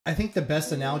I think the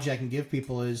best analogy I can give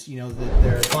people is, that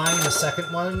they're buying the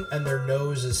second one and their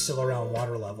nose is still around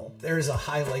water level. There's a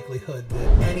high likelihood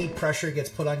that any pressure gets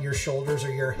put on your shoulders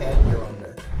or your head, you're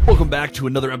under. Welcome back to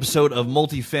another episode of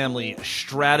Multifamily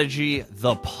Strategy,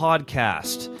 the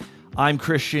podcast. I'm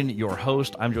Christian, your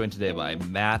host. I'm joined today by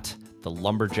Matt, the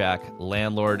Lumberjack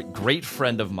Landlord, great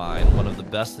friend of mine, one of the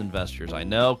best investors I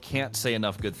know. Can't say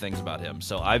enough good things about him.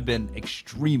 So I've been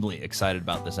extremely excited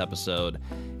about this episode,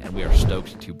 and we are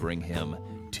stoked to bring him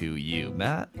to you.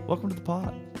 Matt, welcome to the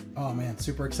pod. Oh man,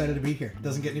 super excited to be here.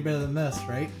 Doesn't get any better than this,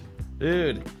 right?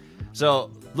 Dude.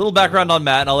 So, little background on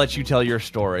Matt, and I'll let you tell your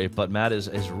story. But Matt is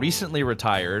recently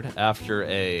retired after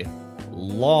a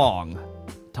long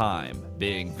time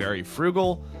being very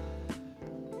frugal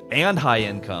and high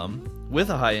income, with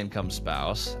a high income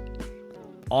spouse,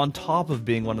 on top of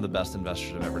being one of the best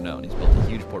investors I've ever known. He's built a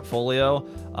huge portfolio.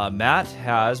 Matt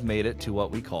has made it to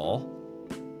what we call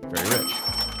very rich.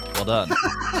 Well done.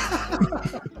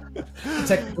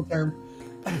 Technical term.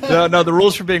 No, the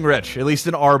rules for being rich, at least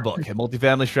in our book, at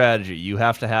Multifamily Strategy, you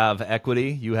have to have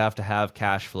equity, you have to have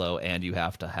cash flow, and you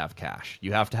have to have cash.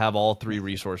 You have to have all three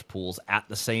resource pools at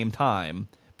the same time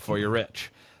before you're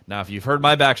rich. Now, if you've heard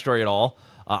my backstory at all,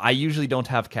 I usually don't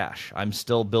have cash. I'm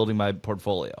still building my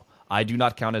portfolio. I do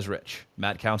not count as rich.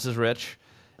 Matt counts as rich.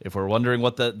 If we're wondering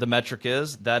what the metric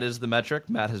is, that is the metric.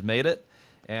 Matt has made it,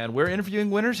 and we're interviewing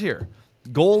winners here.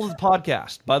 Goal of the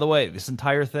podcast, by the way, this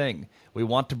entire thing, we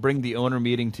want to bring the owner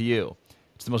meeting to you.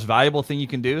 It's the most valuable thing you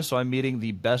can do, so I'm meeting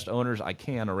the best owners I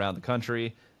can around the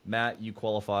country. Matt, you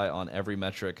qualify on every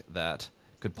metric that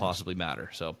could possibly matter.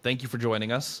 So thank you for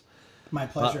joining us. My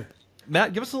pleasure.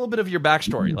 Matt, give us a little bit of your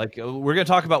backstory. Like, we're going to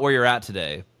talk about where you're at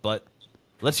today, but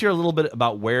let's hear a little bit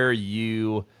about where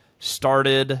you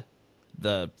started,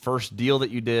 the first deal that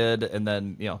you did, and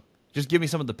then, just give me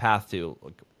some of the path to,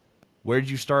 like, where did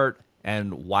you start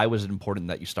and why was it important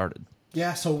that you started?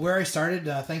 Yeah, so where I started,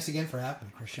 thanks again for having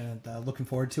me, Christian. Looking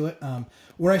forward to it.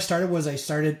 Where I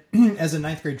started as a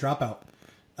ninth grade dropout.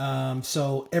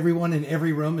 So everyone in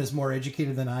every room is more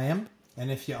educated than I am. And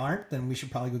if you aren't, then we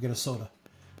should probably go get a soda.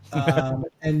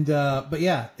 But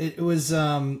yeah, it was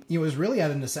really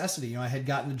out of necessity. I had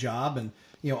gotten a job and,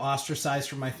 ostracized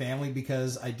from my family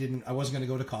because I wasn't going to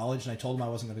go to college, and I told them I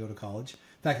wasn't going to go to college.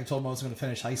 In fact, I told them I wasn't going to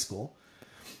finish high school.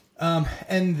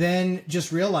 And then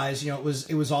just realized, it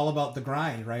was all about the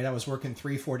grind, right? I was working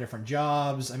 3-4 different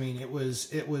jobs. I mean, it was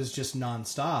just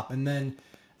nonstop. And then,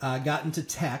 got into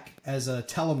tech as a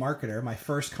telemarketer. My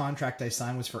first contract I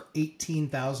signed was for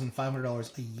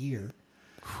 $18,500 a year.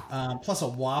 Plus a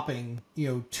whopping,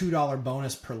 $2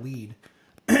 bonus per lead.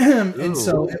 And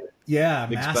so, yeah,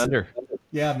 big massive. Spender.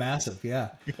 Yeah, massive. Yeah.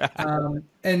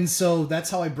 And so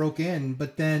that's how I broke in.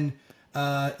 But then,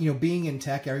 being in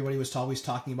tech, everybody was always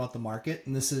talking about the market.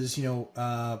 And this is,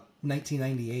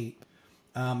 1998.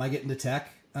 I get into tech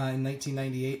in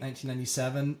 1998,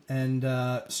 1997 and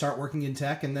start working in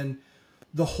tech. And then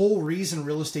the whole reason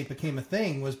real estate became a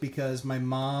thing was because my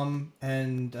mom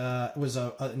was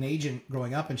an agent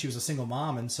growing up, and she was a single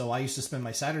mom. And so I used to spend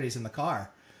my Saturdays in the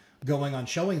car going on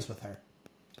showings with her.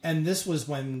 And this was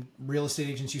when real estate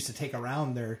agents used to take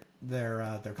around their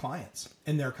clients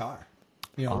in their car.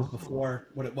 Before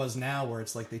what it was now, where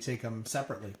it's like they take them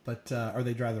separately, or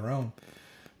they drive their own.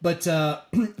 But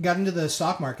got into the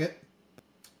stock market,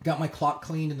 got my clock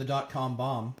cleaned in the .com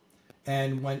bomb,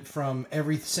 and went from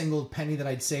every single penny that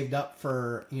I'd saved up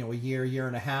for a year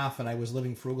and a half, and I was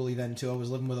living frugally then too. I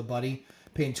was living with a buddy,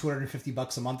 paying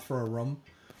 $250 a month for a room,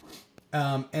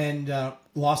 and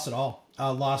lost it all.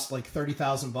 Lost like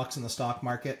 $30,000 in the stock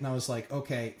market, and I was like,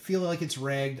 okay, feel like it's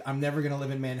rigged. I'm never gonna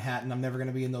live in Manhattan. I'm never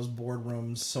gonna be in those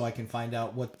boardrooms, so I can find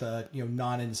out what the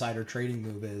non-insider trading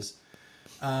move is.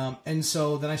 And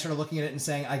so then I started looking at it and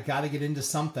saying, I got to get into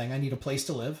something. I need a place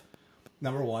to live.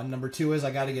 Number one. Number two is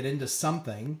I got to get into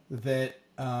something that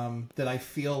I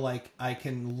feel like I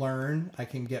can learn, I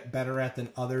can get better at than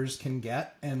others can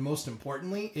get, and most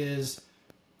importantly is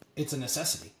it's a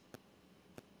necessity.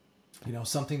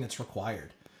 Something that's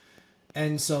required.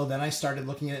 And so then I started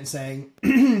looking at it and saying,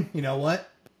 you know what?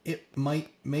 It might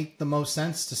make the most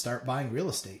sense to start buying real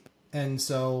estate. And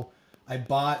so I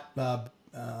bought,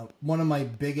 one of my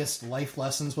biggest life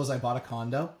lessons was I bought a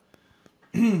condo.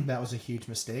 That was a huge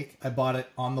mistake. I bought it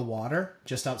on the water,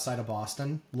 just outside of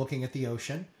Boston, looking at the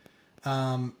ocean.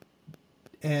 And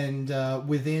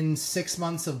within 6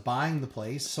 months of buying the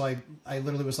place, so I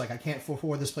literally was like, I can't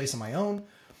afford this place on my own.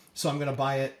 So I'm going to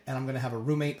buy it, and I'm going to have a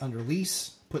roommate under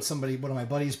lease, one of my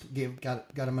buddies got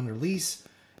him under lease,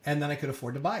 and then I could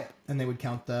afford to buy it. And they would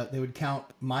count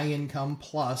my income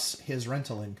plus his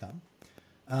rental income,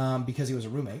 because he was a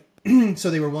roommate. So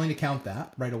they were willing to count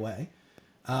that right away.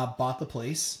 Bought the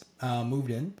place,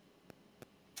 moved in.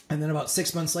 And then about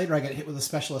 6 months later, I got hit with a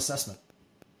special assessment.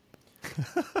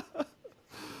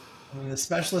 And the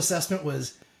special assessment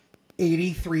was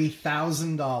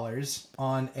 $83,000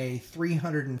 on a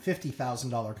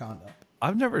 $350,000 condo.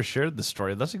 I've never shared this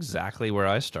story. That's exactly where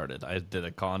I started. I did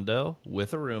a condo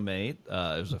with a roommate. It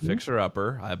was a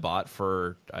fixer-upper. I bought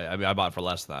for I bought for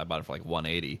less than that. I bought it for like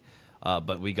 180.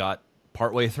 But we got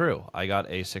partway through. I got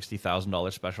a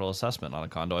 $60,000 special assessment on a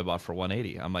condo I bought for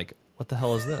 180. I'm like, what the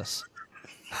hell is this?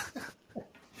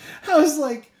 I was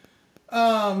like,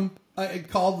 I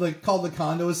called the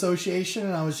condo association,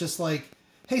 and I was just like,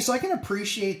 hey, so I can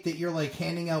appreciate that you're like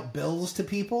handing out bills to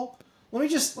people. Let me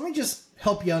just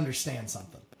help you understand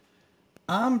something.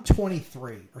 I'm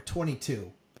 23 or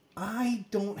 22. I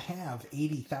don't have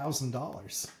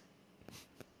 $80,000.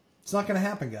 It's not going to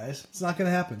happen, guys. It's not going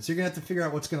to happen. So you're going to have to figure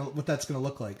out what that's going to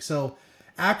look like. So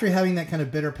after having that kind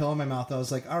of bitter pill in my mouth, I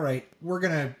was like, all right, we're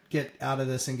going to get out of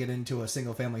this and get into a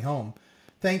single family home.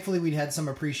 Thankfully, we'd had some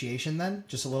appreciation then,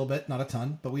 just a little bit, not a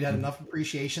ton, but we'd had enough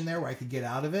appreciation there where I could get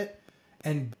out of it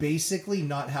and basically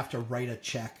not have to write a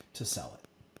check to sell it.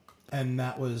 And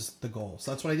that was the goal.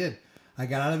 So that's what I did. I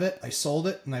got out of it, I sold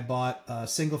it, and I bought a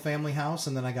single family house,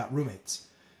 and then I got roommates.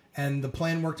 And the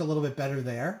plan worked a little bit better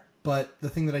there. But the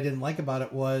thing that I didn't like about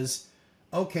it was,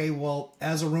 okay, well,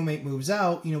 as a roommate moves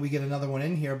out, we get another one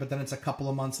in here, but then it's a couple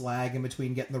of months lag in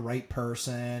between getting the right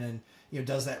person and,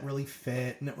 does that really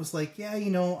fit? And it was like, yeah,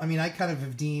 I kind of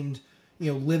have deemed,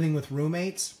 living with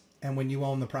roommates and when you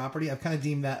own the property, I've kind of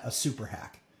deemed that a super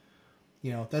hack.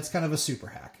 That's kind of a super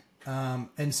hack.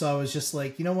 And so I was just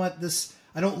like, you know what,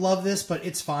 I don't love this, but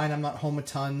it's fine. I'm not home a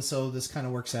ton, so this kind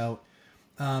of works out.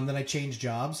 Then I changed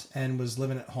jobs and was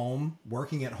living at home,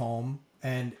 working at home,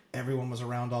 and everyone was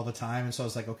around all the time. And so I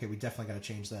was like, okay, we definitely got to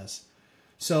change this.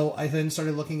 So I then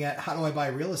started looking at how do I buy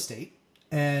real estate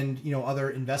and,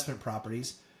 other investment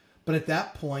properties. But at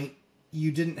that point,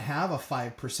 you didn't have a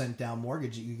 5% down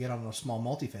mortgage that you get on a small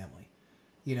multifamily.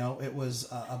 It was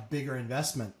a bigger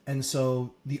investment. And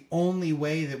so the only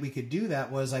way that we could do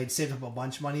that was I'd saved up a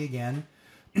bunch of money again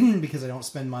because I don't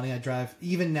spend money.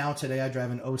 Even now today, I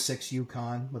drive an '06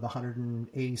 Yukon with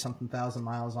 180 something thousand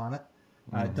miles on it.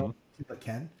 I don't but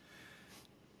can.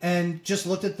 And just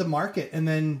looked at the market. And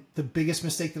then the biggest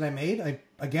mistake that I made,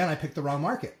 I picked the wrong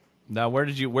market. Now, where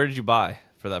did you buy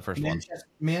for that first one?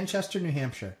 Manchester, New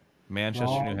Hampshire.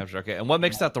 Manchester, New Hampshire. Okay. And what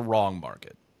makes that the wrong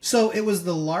market? So it was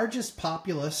the largest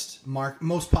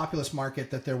most populous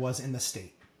market that there was in the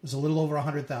state. It was a little over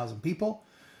 100,000 people.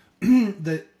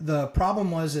 The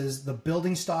problem is the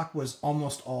building stock was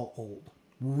almost all old,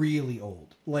 really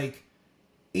old, like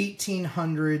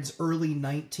 1800s, early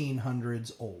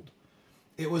 1900s old.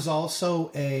 It was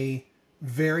also a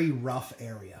very rough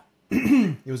area.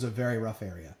 It was a very rough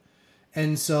area.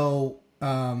 And so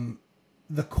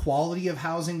the quality of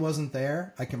housing wasn't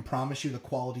there. I can promise you the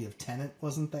quality of tenant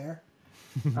wasn't there.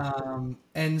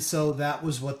 And so that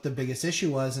was what the biggest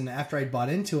issue was. And after I bought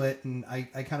into it, and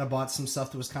I kind of bought some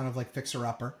stuff that was kind of like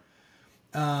fixer-upper,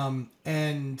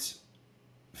 and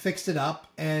fixed it up,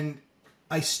 and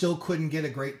I still couldn't get a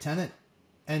great tenant.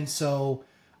 And so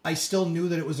I still knew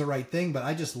that it was the right thing, but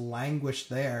I just languished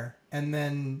there. And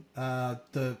then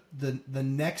the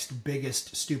next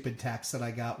biggest stupid tax that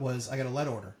I got was I got a lead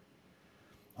order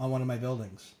on one of my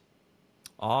buildings.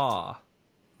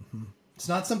 It's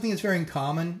not something that's very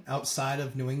common outside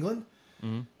of New England,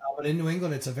 but in New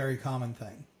England, it's a very common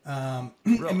thing.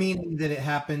 Really? Meaning that it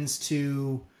happens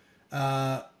to,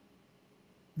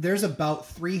 there's about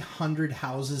 300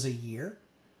 houses a year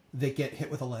that get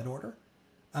hit with a lead order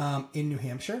in New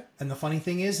Hampshire. And the funny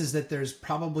thing is that there's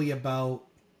probably about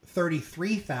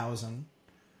 33,000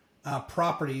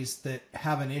 properties that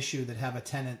have an issue, that have a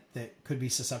tenant that could be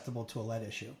susceptible to a lead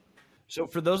issue. So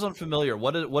for those unfamiliar,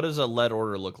 what does a lead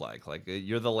order look like? Like,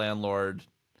 you're the landlord,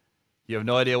 you have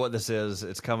no idea what this is,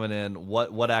 it's coming in.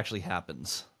 What actually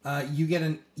happens? You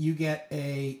get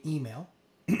a email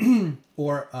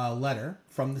or a letter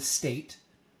from the state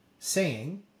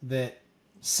saying that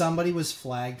somebody was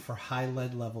flagged for high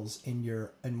lead levels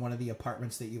in one of the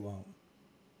apartments that you own.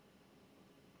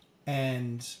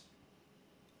 And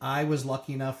I was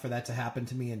lucky enough for that to happen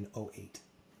to me in 2008.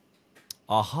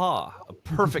 Aha, a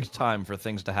perfect time for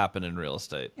things to happen in real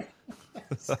estate.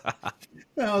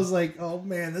 I was like, oh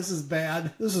man, this is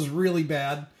bad. This is really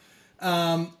bad.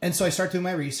 And so I start doing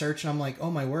my research, and I'm like, oh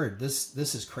my word, this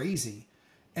is crazy.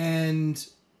 And,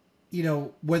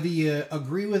 whether you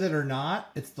agree with it or not,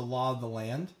 it's the law of the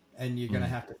land, and you're going to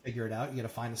have to figure it out. You got to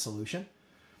find a solution.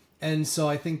 And so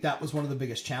I think that was one of the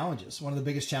biggest challenges. One of the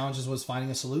biggest challenges was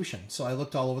finding a solution. So I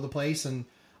looked all over the place, and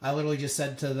I literally just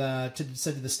said to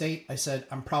the state, I said,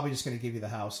 I'm probably just going to give you the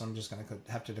house. I'm just going to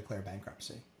have to declare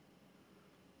bankruptcy.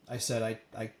 I said,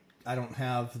 I don't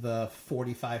have the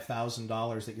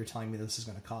 $45,000 that you're telling me this is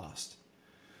going to cost.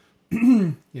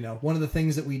 One of the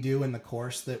things that we do in the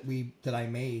course that I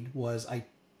made was I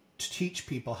teach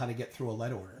people how to get through a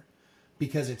lead order,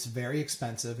 because it's very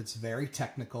expensive, it's very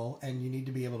technical, and you need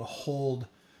to be able to hold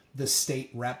the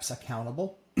state reps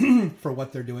accountable for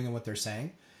what they're doing and what they're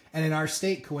saying. And in our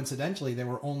state, coincidentally, there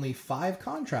were only 5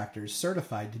 contractors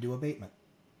certified to do abatement.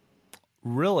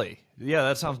 Really? Yeah,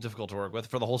 that sounds difficult to work with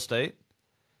for the whole state.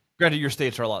 Granted, your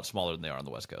states are a lot smaller than they are on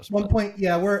the West Coast.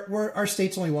 Our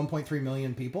state's only 1.3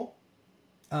 million people,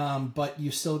 but you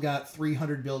still got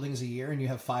 300 buildings a year, and you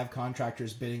have 5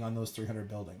 contractors bidding on those 300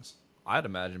 buildings. I'd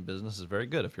imagine business is very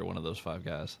good if you're one of those 5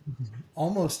 guys.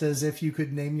 Almost as if you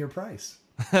could name your price.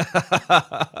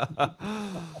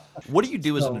 What do you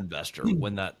do as an investor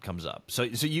when that comes up? So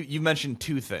you mentioned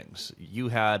 2 things. You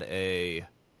had a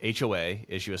HOA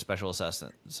issue a special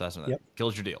assessment that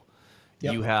kills your deal.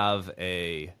 Yep. You have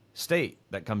a state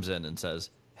that comes in and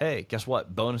says, hey, guess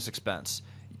what? Bonus expense.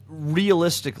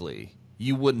 Realistically,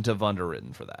 you wouldn't have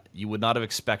underwritten for that. You would not have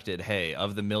expected, hey,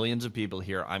 of the millions of people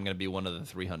here, I'm going to be one of the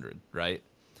 300, right?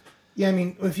 Yeah, I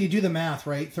mean, if you do the math,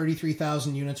 right,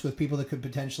 33,000 units with people that could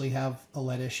potentially have a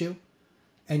lead issue,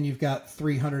 and you've got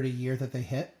 300 a year that they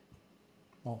hit,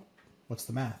 well, what's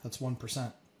the math? That's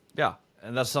 1%. Yeah,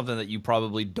 and that's something that you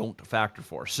probably don't factor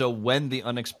for. So when the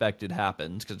unexpected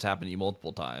happens, because it's happened to you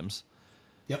multiple times,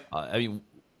 yep.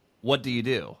 What do you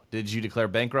do? Did you declare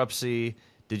bankruptcy?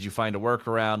 Did you find a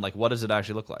workaround? Like, what does it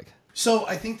actually look like? So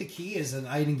I think the key is that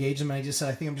I engaged them, and I just said,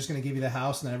 I think I'm just going to give you the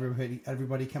house, and then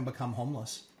everybody can become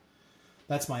homeless.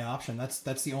 That's my option.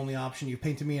 That's the only option. You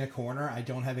painted me in a corner. I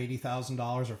don't have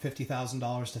 $80,000 or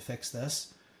 $50,000 to fix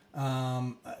this.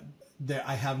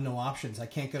 I have no options. I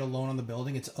can't get a loan on the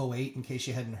building. It's 2008. In case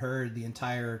you hadn't heard, the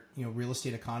entire real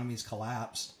estate economy's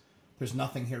collapsed. There's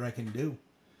nothing here I can do.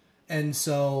 And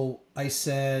so I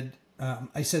said,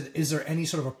 is there any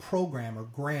sort of a program or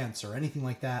grants or anything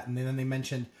like that? And then they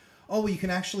mentioned, oh, well, you can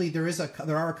actually,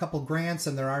 there are a couple grants,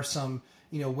 and there are some,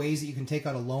 ways that you can take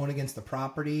out a loan against the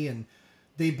property. And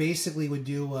they basically would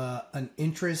do a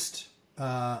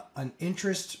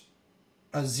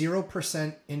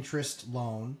 0% interest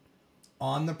loan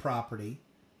on the property,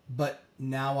 but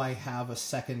now I have a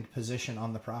second position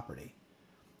on the property.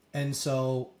 And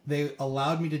so they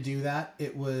allowed me to do that.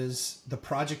 The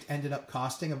project ended up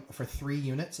costing, for 3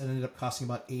 units, it ended up costing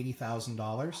about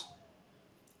 $80,000.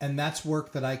 And that's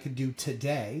work that I could do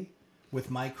today with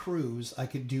my crews. I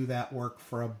could do that work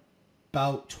for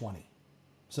about 20.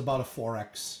 It's about a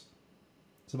 4x.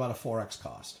 It's about a 4x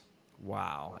cost.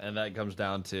 Wow. And that comes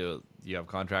down to, you have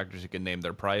contractors who can name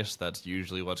their price. That's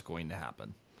usually what's going to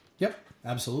happen. Yep,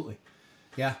 absolutely.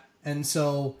 Yeah. And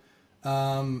so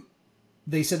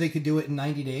they said they could do it in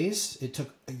 90 days. It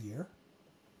took a year.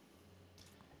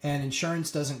 And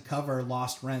insurance doesn't cover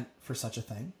lost rent for such a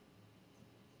thing.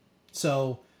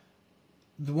 So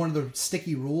one of the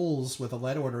sticky rules with a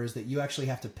lead order is that you actually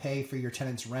have to pay for your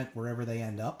tenant's rent wherever they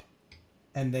end up.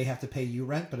 And they have to pay you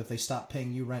rent, but if they stop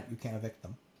paying you rent, you can't evict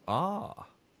them. Ah.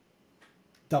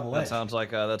 Double-edged. That sounds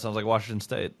like Washington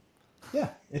State. Yeah,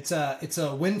 it's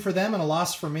a win for them and a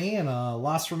loss for me, and a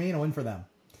loss for me and a win for them.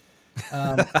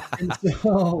 And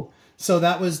so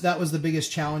that was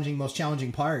the most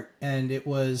challenging part. And it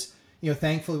was,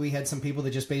 thankfully we had some people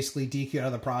that just basically DQ'd out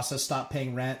of the process, stopped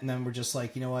paying rent, and then were just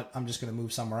like, you know what, I'm just going to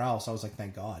move somewhere else. I was like,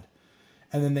 thank God.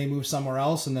 And then they moved somewhere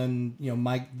else, and then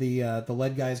the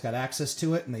lead guys got access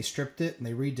to it, and they stripped it and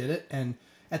they redid it. And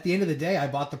at the end of the day, I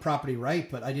bought the property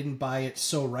right, but I didn't buy it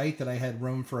so right that I had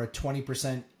room for a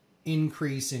 20%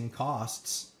 increase in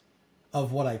costs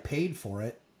of what I paid for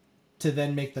it to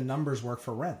then make the numbers work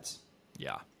for rents.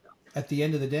 Yeah. At the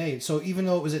end of the day, so even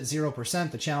though it was at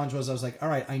 0%, the challenge was I was like, all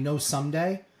right, I know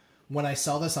someday when I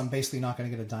sell this, I'm basically not going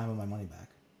to get a dime of my money back.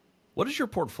 What does your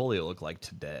portfolio look like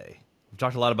today? We've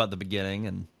talked a lot about the beginning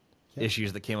and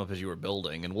issues that came up as you were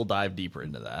building, and we'll dive deeper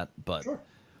into that. But sure.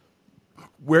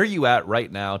 Where are you at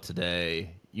right now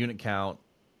today? Unit count,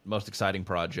 most exciting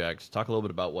project. Talk a little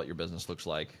bit about what your business looks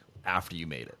like after you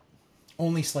made it.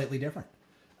 Only slightly different.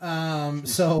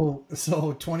 So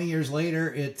 20 years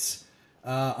later, it's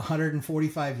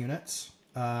 145 units,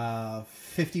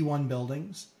 51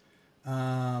 buildings.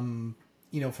 From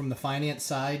the finance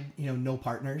side, no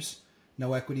partners.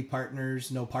 No equity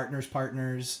partners, no partners.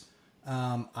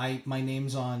 My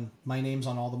name's on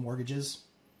all the mortgages.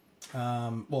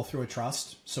 well, through a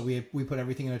trust. So we put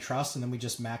everything in a trust, and then we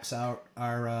just max out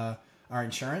our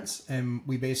insurance, and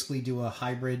we basically do a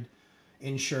hybrid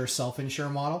insure self-insure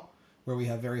model where we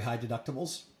have very high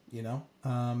deductibles,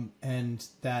 and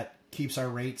that keeps our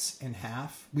rates in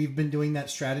half. We've been doing that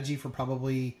strategy for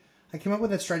I came up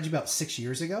with that strategy about 6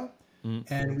 years ago,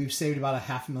 and we've saved about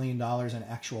 $500,000 in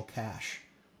actual cash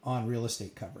on real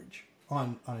estate coverage,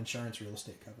 on insurance real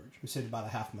estate coverage. We saved about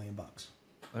 $500,000.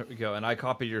 There we go. And I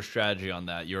copied your strategy on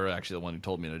that. You're actually the one who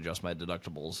told me to adjust my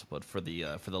deductibles. But for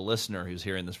the listener who's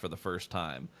hearing this for the first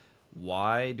time,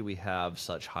 why do we have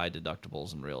such high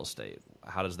deductibles in real estate?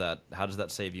 How does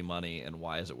that save you money, and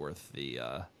why is it worth the?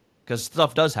 Because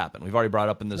stuff does happen. We've already brought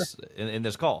up in this in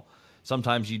this call.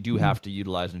 Sometimes you do have to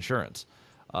utilize insurance.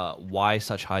 Why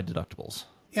such high deductibles?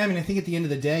 Yeah, I mean, I think at the end of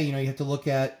the day, you have to look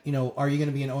at, are you going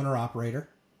to be an owner-operator?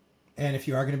 And if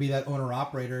you are going to be that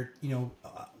owner-operator,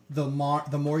 the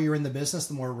more you're in the business,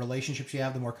 the more relationships you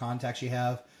have, the more contacts you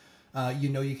have.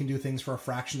 You can do things for a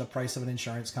fraction of the price of an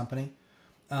insurance company.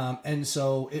 And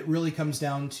so it really comes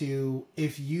down to,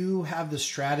 if you have the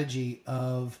strategy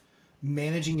of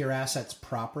managing your assets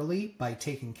properly by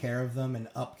taking care of them and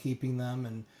upkeeping them,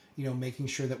 and making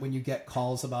sure that when you get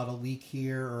calls about a leak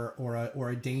here or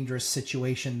a dangerous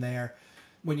situation there,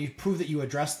 when you prove that you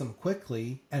address them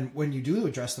quickly, and when you do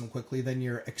address them quickly, then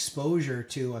your exposure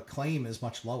to a claim is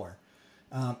much lower.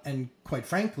 And quite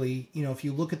frankly, if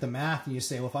you look at the math and you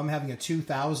say, well, if I'm having a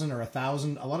 $2,000 or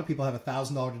 $1,000, a lot of people have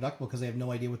 $1,000 deductible because they have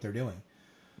no idea what they're doing.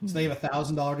 So they have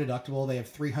 $1,000 deductible, they have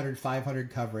 300,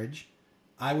 500 coverage.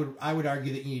 I would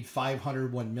argue that you need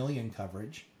 500, 1 million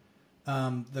coverage.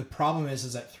 The problem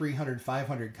is that 300,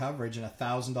 500 coverage and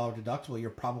 $1,000 deductible, you're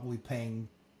probably paying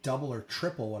double or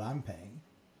triple what I'm paying.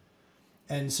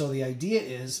 And so the idea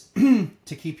is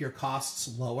to keep your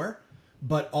costs lower,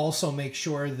 but also make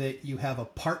sure that you have a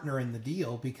partner in the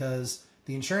deal, because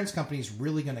the insurance company is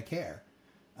really going to care.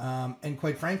 And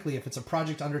quite frankly, if it's a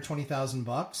project under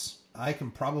 $20,000, I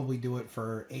can probably do it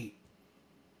for 8.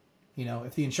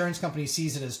 If the insurance company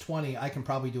sees it as 20, I can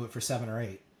probably do it for 7 or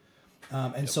 8.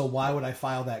 So why would I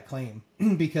file that claim?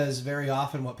 Because very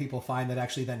often what people find that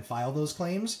actually then file those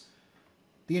claims,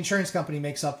 the insurance company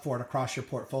makes up for it across your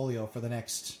portfolio for the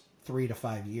next 3 to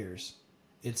 5 years.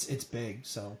 It's big.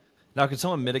 So now, can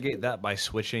someone mitigate that by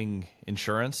switching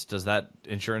insurance? Does that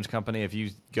insurance company, if you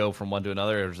go from one to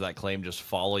another, or does that claim just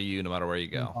follow you no matter where you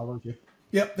go? It follows you.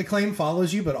 Yep, the claim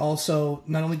follows you, but also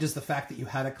not only does the fact that you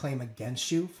had a claim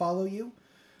against you follow you,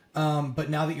 but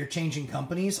now that you're changing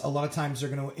companies, a lot of times they're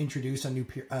going to introduce a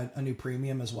new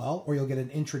premium as well, or you'll get an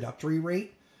introductory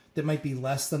rate that might be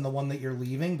less than the one that you're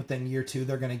leaving, but then year 2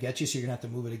 they're going to get you, so you're going to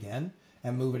have to move it again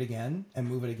and move it again and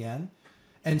move it again.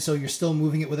 And so you're still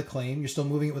moving it with a claim. You're still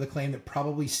moving it with a claim that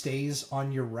probably stays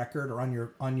on your record or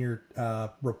on your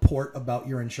report about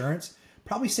your insurance.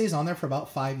 Probably stays on there for about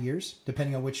 5 years,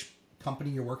 depending on which company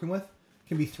you're working with. It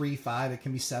can be 3, 5, it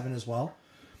can be 7 as well.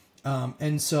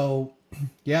 And so,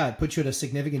 yeah, it puts you at a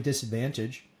significant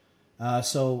disadvantage.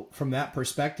 So from that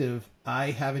perspective,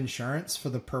 I have insurance for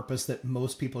the purpose that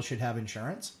most people should have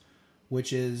insurance,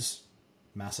 which is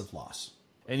massive loss.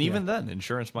 And even then,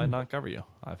 insurance might not cover you.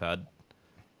 I've had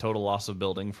total loss of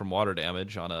building from water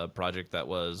damage on a project that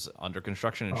was under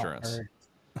construction insurance.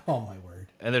 Oh my word.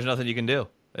 And there's nothing you can do.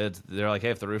 They're like, hey,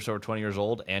 if the roof's over 20 years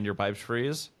old and your pipes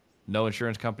freeze, no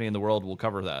insurance company in the world will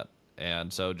cover that.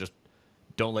 And so just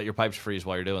don't let your pipes freeze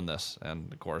while you're doing this.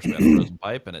 And of course, we have a frozen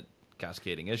pipe and it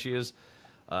cascading issues.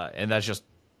 And that's just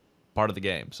part of the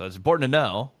game. So it's important to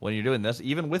know when you're doing this,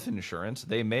 even with insurance,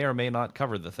 they may or may not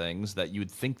cover the things that you'd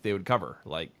think they would cover.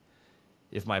 Like,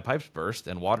 if my pipes burst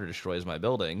and water destroys my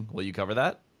building, will you cover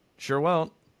that? Sure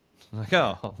won't. Like,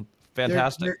 oh,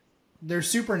 fantastic. They're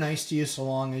super nice to you so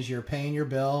long as you're paying your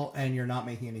bill and you're not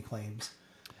making any claims.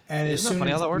 And Isn't that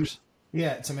funny how that works?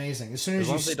 Yeah, it's amazing. As soon as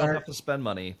long you as they don't have to spend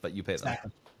money, but you pay them.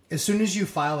 Exactly. As soon as you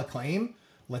file a claim,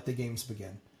 let the games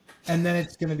begin. And then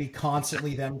it's going to be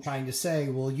constantly them trying to say,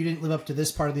 well, you didn't live up to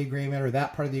this part of the agreement or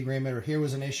that part of the agreement, or here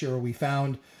was an issue, or we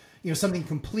found something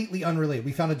completely unrelated.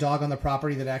 We found a dog on the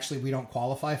property that actually we don't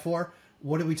qualify for.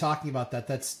 What are we talking about?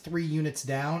 That's 3 units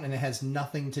down, and it has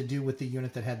nothing to do with the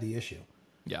unit that had the issue.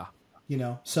 Yeah.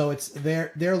 So it's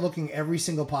they're looking every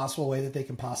single possible way that they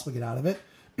can possibly get out of it.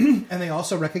 And they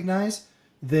also recognize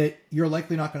that you're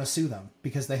likely not going to sue them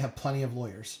because they have plenty of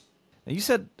lawyers. Now, you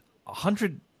said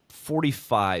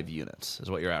 145 units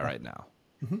is what you're at right now.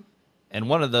 Mm-hmm. And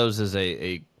one of those is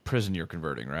a prison you're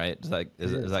converting, right?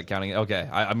 Is that counting? Okay,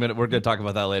 we're gonna talk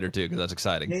about that later too, because that's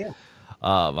exciting. Yeah.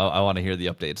 I want to hear the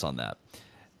updates on that.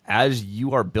 As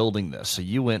you are building this, so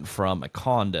you went from a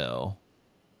condo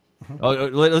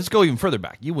Let's go even further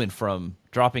back. You went from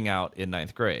dropping out in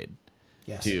ninth grade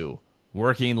Yes. to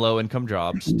working low-income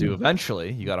jobs to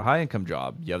eventually you got a high-income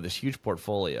job. You have this huge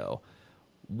portfolio.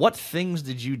 What things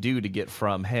did you do to get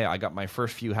from, hey, I got my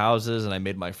first few houses and I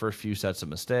made my first few sets of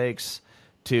mistakes,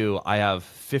 to I have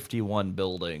 51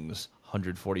 buildings,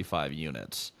 145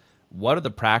 units? What are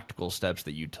the practical steps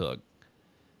that you took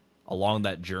along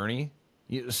that journey?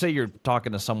 Say you're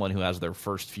talking to someone who has their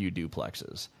first few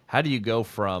duplexes. How do you go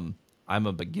from I'm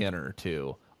a beginner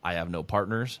to I have no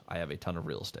partners, I have a ton of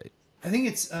real estate? I think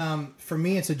it's, for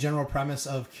me, it's a general premise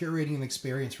of curating an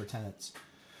experience for tenants.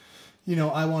 You know,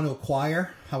 I want to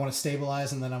acquire, I want to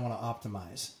stabilize, and then I want to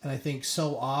optimize. And I think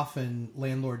so often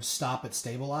landlords stop at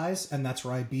stabilize, and that's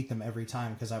where I beat them every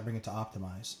time because I bring it to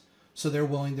optimize. So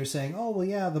they're saying, oh, well,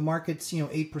 yeah, the market's,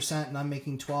 8% and I'm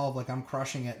making 12, like I'm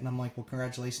crushing it. And I'm like, well,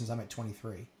 congratulations, I'm at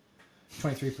 23%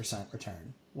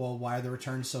 return. Well, why are the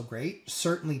returns so great?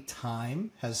 Certainly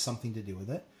time has something to do with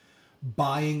it.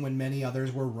 Buying when many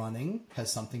others were running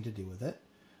has something to do with it.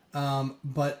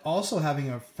 But also having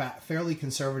a fairly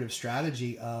conservative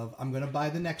strategy of I'm going to buy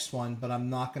the next one, but I'm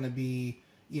not going to be,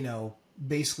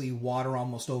 basically water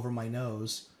almost over my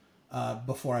nose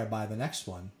before I buy the next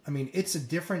one. I mean, it's a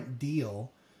different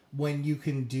deal when you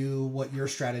can do what your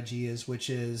strategy is,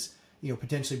 which is,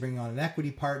 potentially bringing on an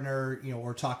equity partner,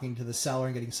 or talking to the seller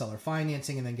and getting seller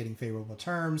financing and then getting favorable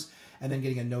terms and then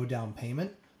getting a no down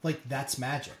payment. Like that's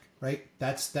magic, right?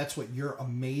 That's what you're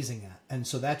amazing at. And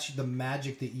so that's the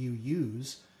magic that you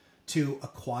use to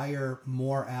acquire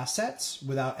more assets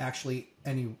without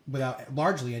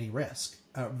largely any risk,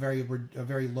 a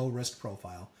very low risk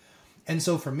profile. And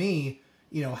so for me,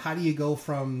 how do you go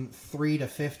from 3 to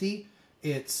 50?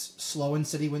 It's slow and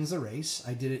steady wins the race.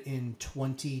 I did it in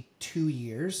 22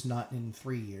 years, not in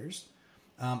 3 years.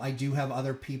 I do have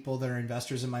other people that are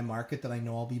investors in my market that I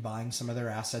know I'll be buying some of their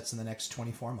assets in the next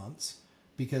 24 months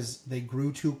because they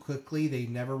grew too quickly. They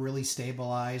never really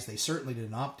stabilized. They certainly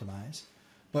didn't optimize.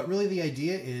 But really the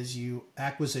idea is you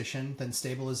acquisition, then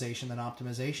stabilization, then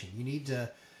optimization. You need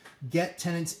to get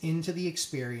tenants into the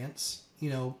experience,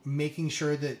 making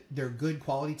sure that they're good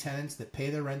quality tenants that pay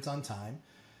their rent on time.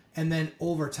 And then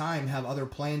over time have other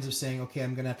plans of saying, okay,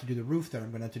 I'm going to have to do the roof there. I'm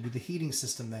going to have to do the heating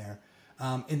system there.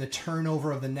 In the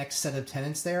turnover of the next set of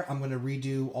tenants there, I'm going to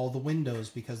redo all the windows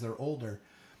because they're older,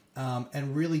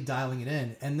 and really dialing it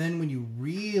in. And then when you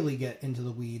really get into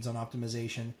the weeds on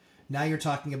optimization, now you're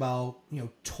talking about,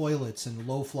 toilets and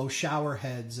low flow shower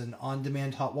heads and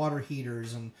on-demand hot water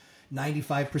heaters and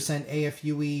 95%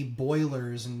 AFUE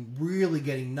boilers and really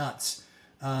getting nuts.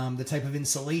 The type of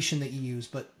insulation that you use,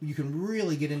 but you can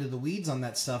really get into the weeds on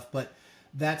that stuff. But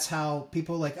that's how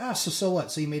people are like, so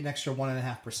what? So you made an extra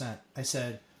 1.5%. I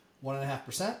said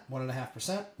 1.5%,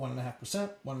 1.5%, 1.5%,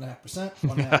 1.5%,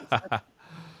 1.5%.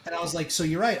 And I was like, so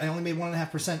you're right. I only made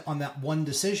 1.5% on that one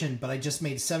decision, but I just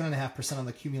made 7.5% on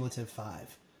the cumulative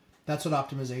 5. That's what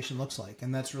optimization looks like.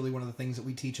 And that's really one of the things that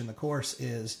we teach in the course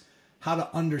is how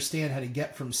to understand how to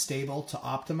get from stable to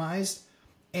optimized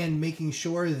and making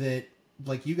sure that,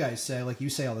 like you guys say, like you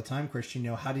say all the time, Christian,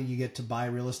 how do you get to buy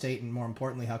real estate? And more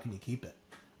importantly, how can you keep it?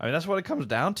 I mean, that's what it comes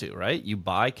down to, right? You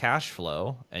buy cash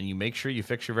flow and you make sure you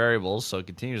fix your variables so it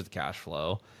continues the cash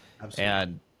flow. Absolutely.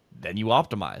 And then you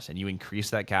optimize and you increase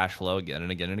that cash flow again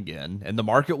and again and again. And the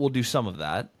market will do some of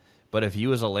that. But if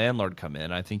you as a landlord come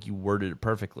in, I think you worded it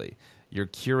perfectly. You're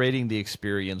curating the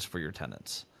experience for your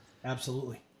tenants.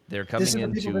 Absolutely. They're coming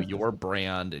into your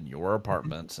brand and your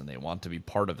apartments and they want to be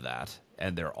part of that.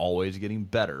 And they're always getting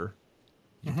better.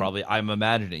 You probably, I'm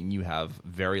imagining you have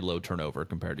very low turnover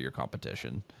compared to your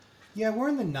competition. Yeah, we're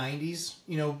in the 90s.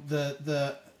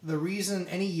 The reason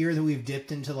any year that we've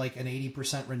dipped into like an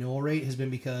 80% renewal rate has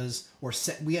been because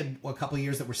we had a couple of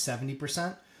years that were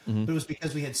 70%, but it was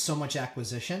because we had so much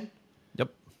acquisition.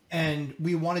 Yep. And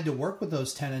we wanted to work with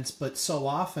those tenants, but so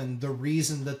often the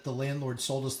reason that the landlord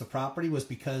sold us the property was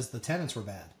because the tenants were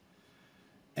bad.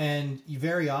 And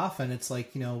very often it's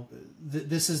like,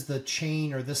 this is the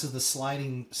chain or this is the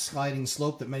sliding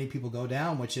slope that many people go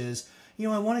down, which is,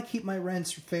 I want to keep my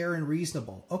rents fair and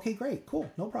reasonable. Okay, great,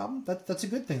 cool, no problem. That's a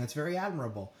good thing. That's very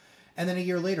admirable. And then a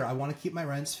year later, I want to keep my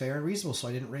rents fair and reasonable, so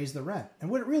I didn't raise the rent. And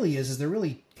what it really is they're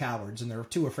really cowards and they're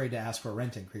too afraid to ask for a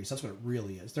rent increase. That's what it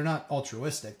really is. They're not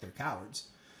altruistic, they're cowards.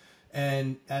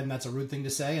 And that's a rude thing to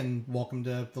say, and welcome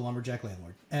to the Lumberjack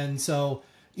Landlord. And so,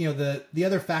 the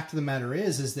other fact of the matter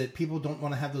is that people don't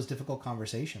want to have those difficult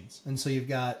conversations. And so you've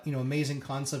got, amazing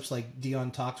concepts like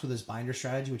Dion talks with his binder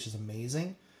strategy, which is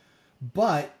amazing.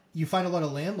 But you find a lot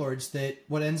of landlords that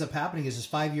what ends up happening is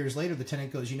 5 years later, the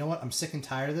tenant goes, you know what? I'm sick and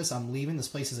tired of this. I'm leaving. This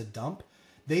place is a dump.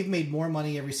 They've made more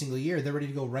money every single year. They're ready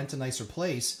to go rent a nicer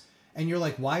place. And you're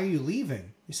like, why are you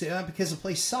leaving? You say, because the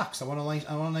place sucks. I want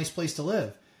a nice place to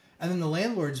live. And then the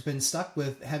landlord's been stuck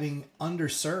with having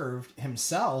underserved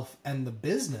himself and the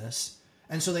business.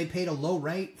 And so they paid a low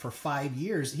rate for 5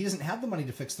 years. He doesn't have the money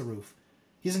to fix the roof.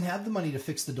 He doesn't have the money to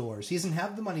fix the doors. He doesn't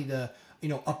have the money to,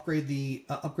 upgrade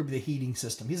the heating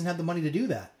system. He doesn't have the money to do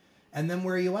that. And then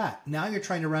where are you at? Now you're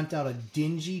trying to rent out a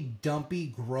dingy, dumpy,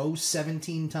 gross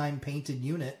 17-time painted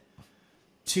unit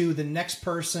to the next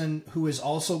person who is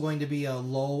also going to be a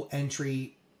low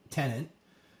entry tenant.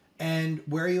 And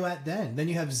where are you at then? Then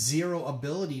you have zero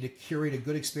ability to curate a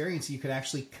good experience you could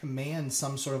actually command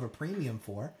some sort of a premium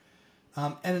for.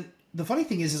 And the funny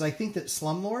thing is I think that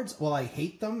slumlords, while I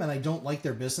hate them and I don't like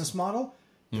their business model,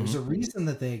 there's a reason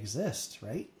that they exist,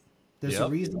 right? There's a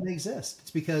reason they exist.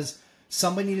 It's because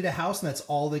somebody needed a house and that's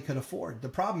all they could afford. The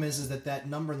problem is that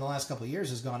number in the last couple of years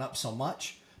has gone up so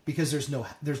much because there's no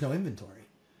inventory.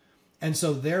 And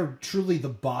so they're truly the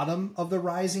bottom of the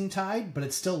rising tide, but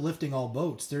it's still lifting all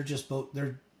boats. Their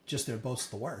boat's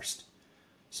the worst.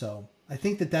 So I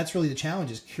think that's really the challenge,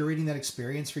 is curating that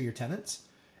experience for your tenants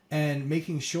and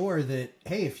making sure that,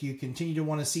 hey, if you continue to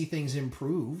want to see things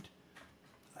improved,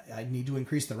 I need to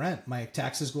increase the rent. My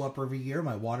taxes go up every year.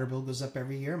 My water bill goes up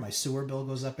every year. My sewer bill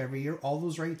goes up every year. All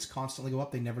those rates constantly go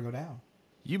up. They never go down.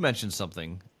 You mentioned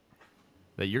something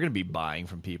that you're going to be buying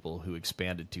from people who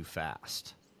expanded too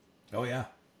fast. Oh yeah.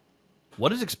 What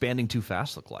does expanding too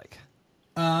fast look like?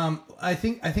 I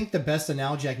think the best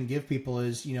analogy I can give people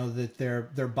is, that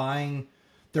they're buying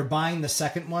the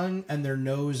second one and their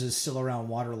nose is still around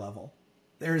water level.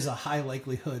 There's a high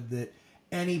likelihood that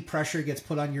any pressure gets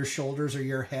put on your shoulders or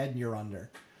your head and you're under.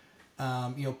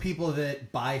 People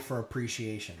that buy for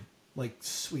appreciation, like,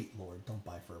 sweet Lord, don't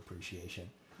buy for appreciation.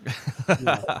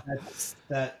 That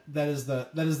is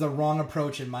the wrong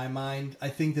approach in my mind. I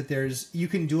think that you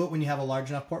can do it when you have a large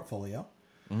enough portfolio.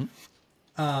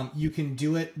 Mm-hmm. You can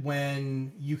do it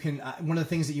when you can. One of the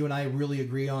things that you and I really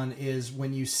agree on is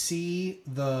when you see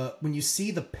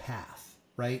the path.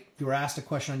 Right? You were asked a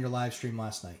question on your live stream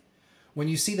last night. When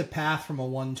you see the path from a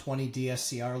 120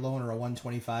 DSCR loan or a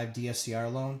 125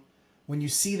 DSCR loan, when you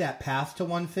see that path to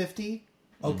 150,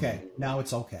 okay, now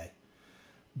it's okay.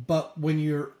 But when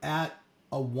you're at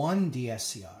a 1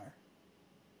 DSCR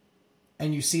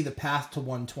and you see the path to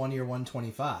 120 or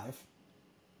 125,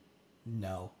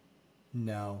 no,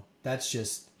 that's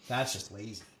just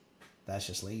lazy. That's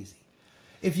just lazy.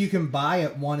 If you can buy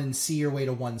at 1 and see your way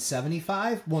to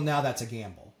 175, well, now that's a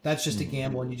gamble. That's just a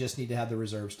gamble, and you just need to have the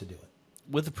reserves to do it.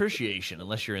 With appreciation,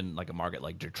 unless you're in like a market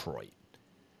like Detroit.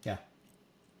 Yeah.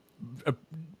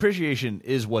 Appreciation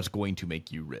is what's going to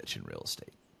make you rich in real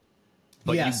estate.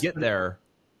 But yes, you get there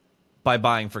by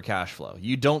buying for cash flow.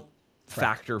 You don't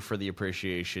factor for the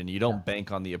appreciation. You don't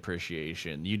bank on the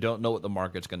appreciation. You don't know what the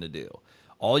market's going to do.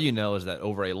 All you know is that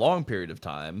over a long period of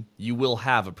time, you will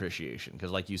have appreciation.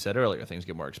 Because like you said earlier, things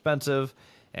get more expensive,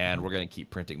 and we're going to keep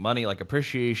printing money. Like,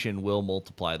 appreciation will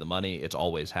multiply the money. It's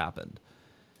always happened.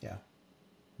 Yeah.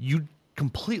 You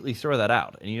completely throw that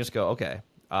out, and you just go, okay,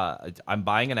 I'm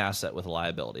buying an asset with a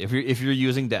liability. If you're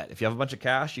using debt, if you have a bunch of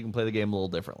cash, you can play the game a little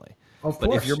differently. Of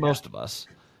but course, if you're most of us,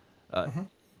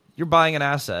 you're buying an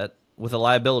asset with a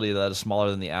liability that is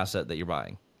smaller than the asset that you're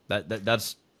buying.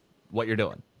 That's what you're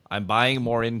doing. I'm buying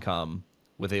more income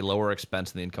with a lower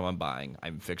expense than the income I'm buying.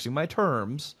 I'm fixing my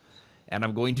terms, and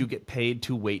I'm going to get paid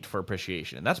to wait for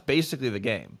appreciation. And that's basically the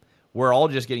game. We're all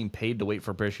just getting paid to wait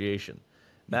for appreciation.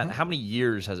 Matt, how many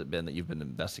years has it been that you've been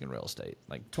investing in real estate?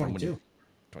 Like 22.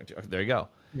 22. There you go.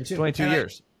 22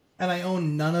 years. And I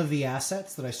own none of the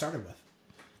assets that I started with.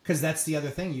 Because that's the other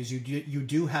thing, is you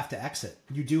do have to exit.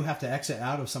 You do have to exit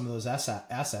out of some of those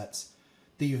assets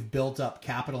that you've built up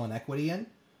capital and equity in,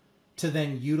 to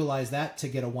then utilize that to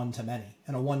get a one-to-many.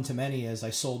 And a one-to-many is I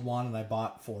sold one and I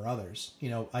bought 4 others.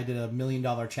 I did $1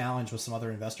 million challenge with some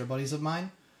other investor buddies of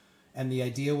mine. And the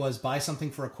idea was buy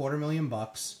something for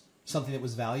 $250,000, something that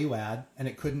was value add, and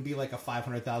it couldn't be like a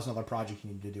 $500,000 project you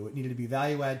needed to do. It needed to be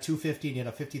value add, $250,000, and you had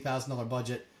a $50,000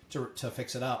 budget to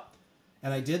fix it up.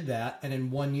 And I did that, and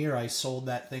in 1 year I sold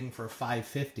that thing for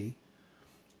 $550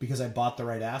 because I bought the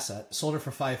right asset. Sold it for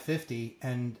 $550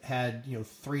 and had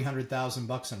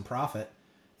 $300,000 in profit,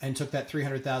 and took that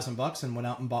 $300,000 and went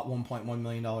out and bought $1.1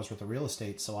 million worth of real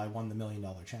estate. So I won the $1 million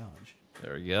challenge.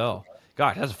 There you go.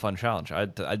 God, that's a fun challenge.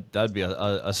 That'd be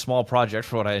a small project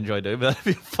for what I enjoy doing, but that'd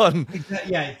be fun.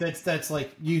 Yeah, that's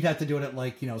like you'd have to do it at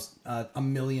like $1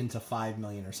 million to $5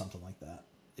 million or something like that.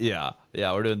 Yeah.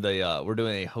 We're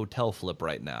doing a hotel flip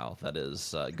right now that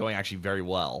is going actually very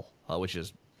well, which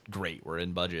is great. We're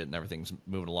in budget and everything's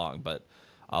moving along. But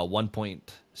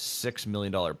 $1.6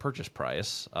 million purchase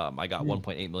price. I got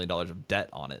 $1.8 million of debt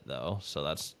on it, though. So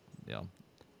that's,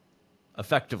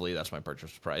 effectively, that's my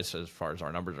purchase price as far as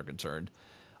our numbers are concerned.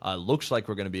 Looks like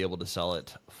we're going to be able to sell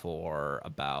it for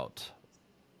about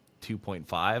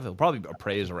 2.5. It'll probably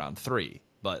appraise around 3.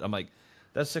 But I'm like,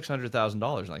 that's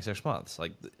 $600,000 in like 6 months.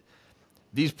 Like,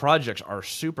 these projects are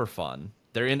super fun.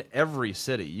 They're in every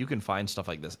city. You can find stuff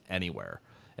like this anywhere.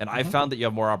 And I found that you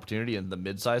have more opportunity in the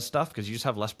mid-sized stuff because you just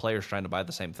have less players trying to buy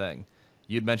the same thing.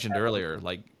 You'd mentioned earlier,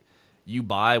 like, you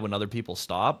buy when other people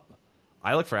stop.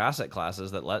 I look for asset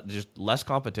classes that just less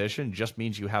competition just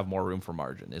means you have more room for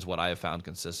margin, is what I have found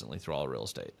consistently through all real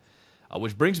estate.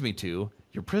 Which brings me to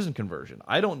your prison conversion.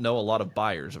 I don't know a lot of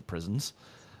buyers of prisons.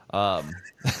 Me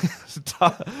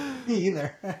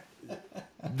either.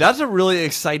 That's a really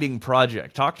exciting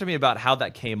project. Talk to me about how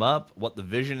that came up, what the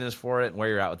vision is for it, and where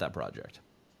you're at with that project.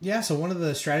 Yeah, so one of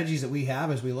the strategies that we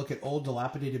have is we look at old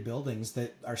dilapidated buildings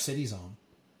that our cities own.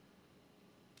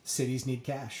 Cities need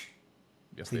cash.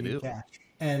 Yes, they do. Cash.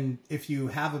 And if you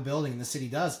have a building and the city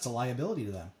does, it's a liability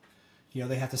to them.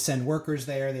 They have to send workers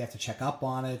there. They have to check up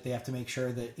on it. They have to make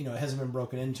sure that, it hasn't been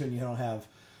broken into and you don't have,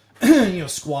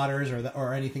 squatters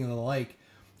or anything of the like.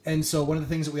 And so one of the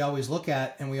things that we always look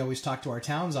at and we always talk to our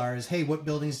towns is, hey, what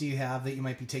buildings do you have that you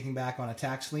might be taking back on a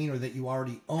tax lien or that you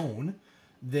already own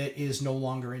that is no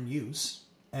longer in use?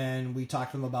 And we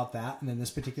talked to them about that. And in this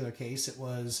particular case, it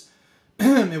was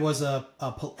an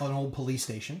old police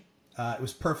station. It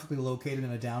was perfectly located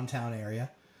in a downtown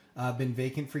area. Been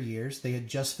vacant for years. They had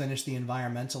just finished the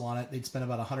environmental on it. They'd spent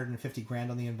about $150,000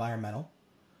 on the environmental.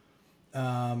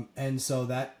 And so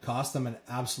that cost them an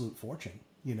absolute fortune,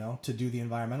 to do the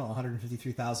environmental,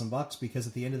 $153,000, because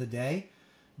at the end of the day,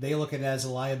 they look at it as a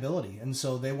liability. And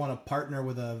so they want to partner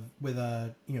with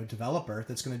a developer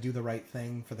that's going to do the right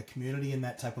thing for the community in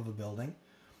that type of a building.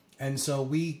 And so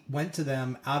we went to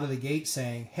them out of the gate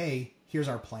saying, hey, here's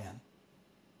our plan.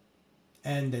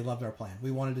 And they loved our plan.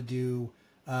 We wanted to do,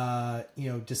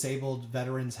 disabled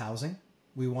veterans housing.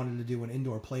 We wanted to do an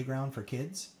indoor playground for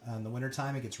kids. In the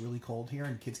wintertime, it gets really cold here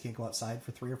and kids can't go outside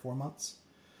for 3 or 4 months.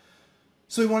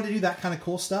 So we wanted to do that kind of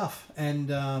cool stuff and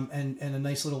a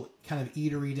nice little kind of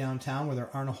eatery downtown where there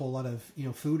aren't a whole lot of,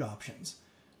 food options.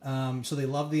 So they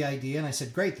loved the idea. And I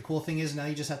said, great. The cool thing is now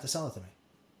you just have to sell it to me.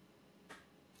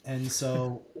 And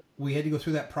so we had to go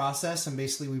through that process. And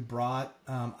basically we brought,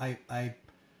 I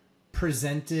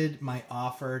presented my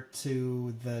offer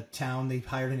to the town. They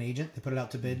hired an agent. They put it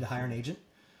out to bid to hire an agent.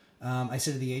 I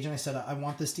said to the agent, I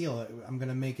want this deal. I'm going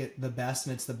to make it the best,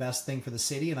 and it's the best thing for the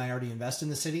city. And I already invest in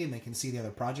the city, and they can see the other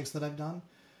projects that I've done.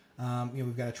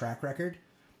 We've got a track record.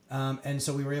 And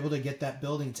so we were able to get that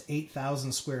building. It's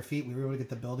 8,000 square feet. We were able to get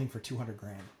the building for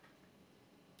 $200,000.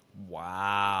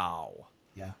 Wow.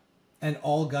 Yeah. And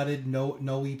all gutted, no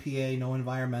EPA, no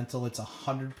environmental. It's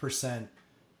 100%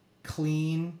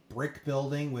 clean brick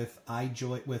building with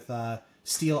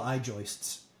steel eye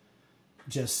joists.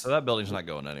 So that building's not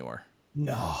going anywhere.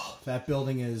 No, that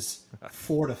building is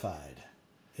fortified.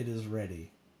 It is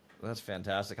ready. That's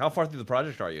fantastic. How far through the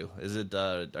project are you? Is it?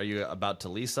 Are you about to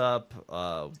lease up?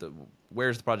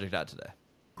 Where's the project at today?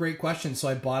 Great question. So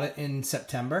I bought it in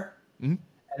September, and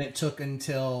it took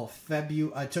until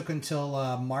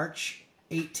March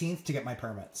 18th to get my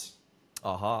permits.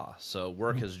 Aha! So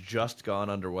work has just gone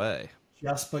underway.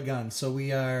 Just begun. So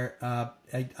we are.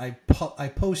 I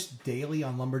post daily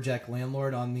on Lumberjack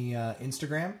Landlord on the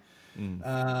Instagram.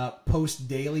 Post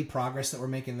daily progress that we're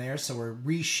making there. So we're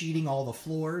resheeting all the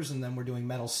floors, and then we're doing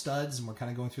metal studs, and we're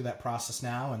kind of going through that process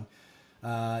now.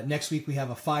 And next week we have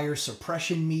a fire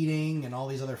suppression meeting and all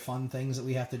these other fun things that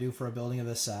we have to do for a building of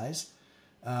this size.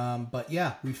 But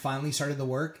yeah, we finally started the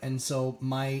work. And so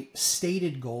my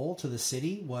stated goal to the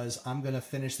city was I'm going to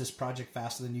finish this project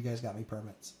faster than you guys got me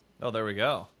permits. Oh, there we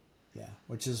go. Yeah,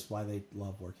 which is why they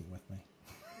love working with me.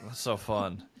 That's so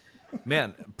fun.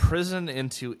 Man, prison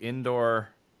into indoor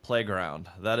playground.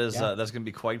 That's going to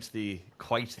be quite the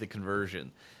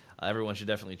conversion. Everyone should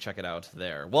definitely check it out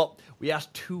there. Well, we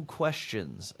asked 2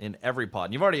 questions in every pod.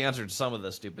 And you've already answered some of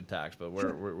the stupid tax, but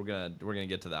we're gonna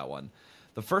get to that one.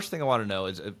 The first thing I want to know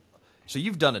is, so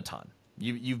you've done a ton.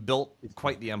 You've built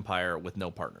quite the empire with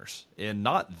no partners in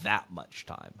not that much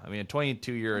time. I mean, a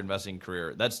 22-year investing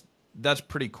career, that's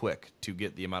pretty quick to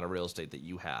get the amount of real estate that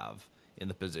you have in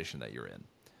the position that you're in.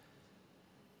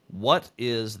 What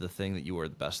is the thing that you are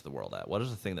the best in the world at? What is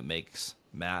the thing that makes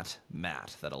Matt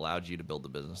that allowed you to build the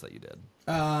business that you did?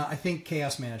 I think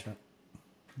chaos management,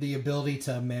 the ability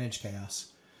to manage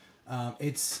chaos.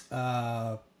 It's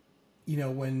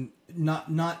when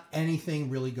not anything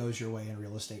really goes your way in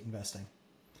real estate investing.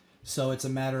 So it's a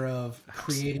matter of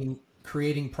creating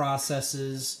creating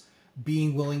processes,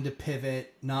 being willing to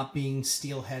pivot, not being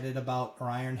steel-headed about or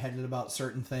iron-headed about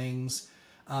certain things.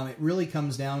 It really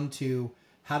comes down to,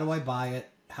 how do I buy it?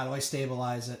 How do I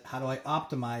stabilize it? How do I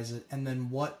optimize it? And then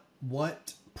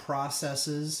what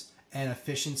processes and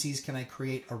efficiencies can I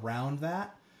create around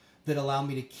that allow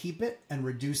me to keep it and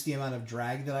reduce the amount of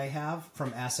drag that I have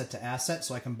from asset to asset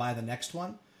so I can buy the next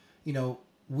one? You know,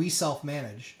 we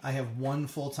self-manage. I have one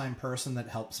full-time person that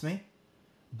helps me,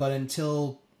 but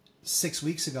until 6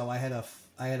 weeks ago, I had a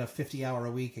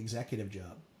 50-hour-a-week executive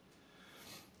job.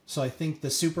 So I think the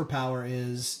superpower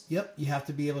is, yep, you have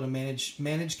to be able to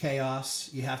manage chaos.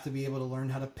 You have to be able to learn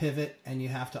how to pivot, and you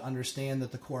have to understand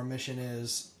that the core mission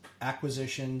is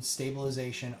acquisition,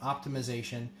 stabilization,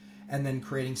 optimization, and then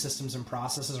creating systems and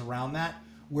processes around that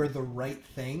where the right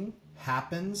thing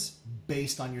happens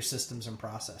based on your systems and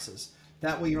processes.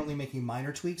 That way you're only making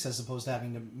minor tweaks as opposed to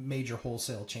having major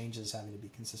wholesale changes having to be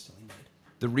consistently made.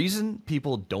 The reason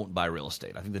people don't buy real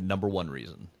estate, I think the number one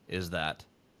reason, is that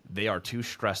they are too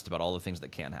stressed about all the things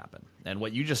that can happen. And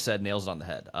what you just said nails it on the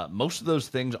head. Most of those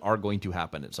things are going to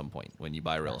happen at some point when you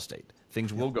buy real estate.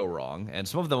 Things will go wrong, and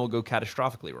some of them will go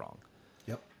catastrophically wrong.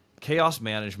 Yep. Chaos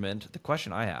management, the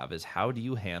question I have is, how do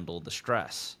you handle the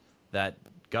stress? That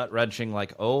gut-wrenching,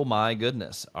 like, oh my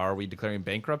goodness, are we declaring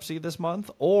bankruptcy this month?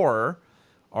 Or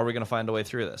are we going to find a way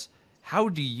through this? How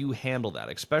do you handle that,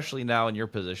 especially now in your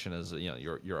position as, you know,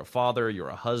 you're a father, you're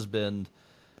a husband?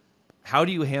 How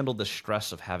do you handle the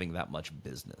stress of having that much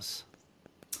business?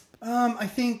 I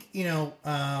think, you know,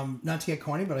 not to get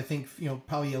corny, but I think, you know,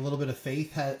 probably a little bit of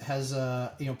faith has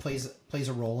you know, plays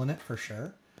a role in it for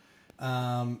sure.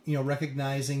 You know,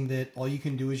 recognizing that all you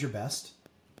can do is your best,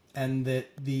 and that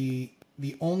the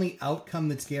only outcome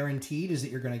that's guaranteed is that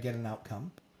you're going to get an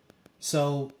outcome.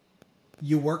 So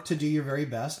you work to do your very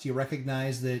best. You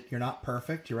recognize that you're not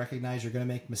perfect. You recognize you're going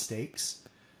to make mistakes.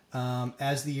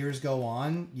 As the years go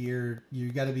on, you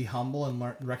got to be humble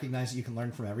and recognize that you can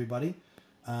learn from everybody.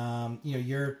 You know,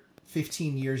 you're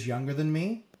 15 years younger than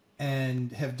me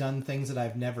and have done things that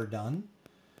I've never done.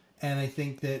 And I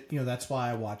think that, you know, that's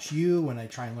why I watch you and I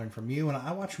try and learn from you. And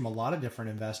I watch from a lot of different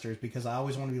investors because I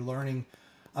always want to be learning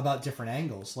about different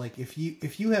angles. Like if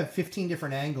you have 15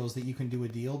 different angles that you can do a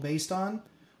deal based on,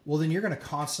 well, then you're going to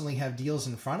constantly have deals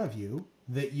in front of you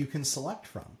that you can select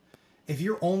from. If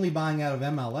you're only buying out of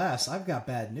MLS, I've got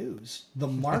bad news. The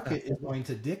market is going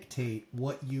to dictate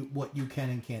what you can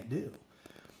and can't do.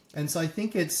 And so I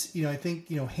think it's, you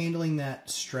know, handling that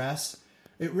stress,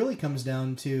 it really comes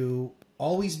down to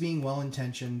always being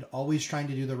well-intentioned, always trying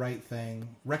to do the right thing,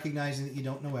 recognizing that you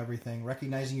don't know everything,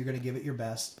 recognizing you're going to give it your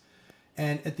best.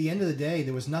 And at the end of the day,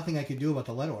 there was nothing I could do about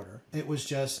the lead order. It was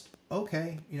just,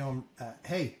 okay, you know,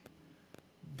 hey,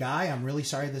 guy, I'm really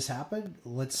sorry this happened.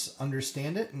 Let's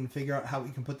understand it and figure out how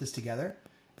we can put this together.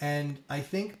 And I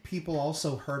think people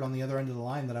also heard on the other end of the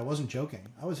line that I wasn't joking.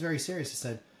 I was very serious. I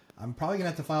said, I'm probably going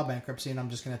to have to file bankruptcy and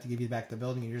I'm just going to have to give you back the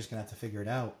building and you're just going to have to figure it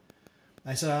out.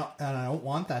 I said, I don't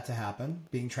want that to happen.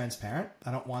 Being transparent,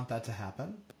 I don't want that to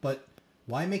happen. But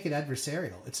why make it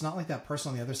adversarial? It's not like that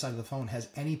person on the other side of the phone has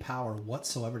any power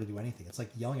whatsoever to do anything. It's like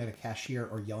yelling at a cashier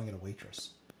or yelling at a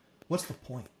waitress. What's the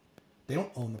point? They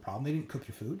don't own the problem. They didn't cook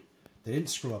your food. They didn't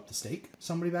screw up the steak.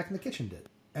 Somebody back in the kitchen did.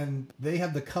 And they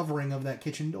have the covering of that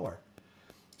kitchen door.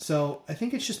 So I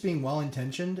think it's just being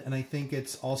well-intentioned, and I think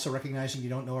it's also recognizing you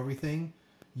don't know everything.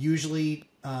 Usually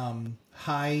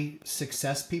high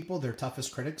success people, their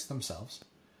toughest critics themselves.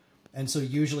 And so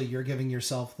usually you're giving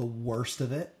yourself the worst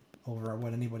of it over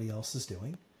what anybody else is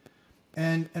doing.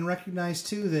 And recognize,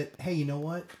 too, that, hey, you know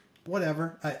what?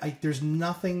 Whatever. There's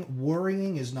nothing.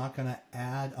 Worrying is not going to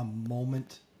add a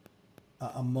moment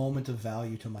of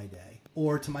value to my day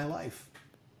or to my life.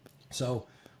 So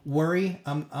worry.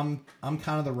 I'm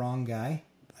kind of the wrong guy.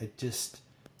 I just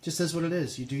is what it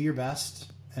is. You do your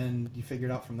best and you figure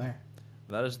it out from there.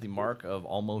 That is the mark of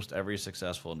almost every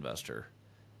successful investor.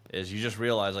 Is you just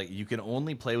realize, like, you can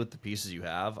only play with the pieces you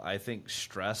have. I think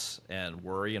stress and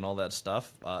worry and all that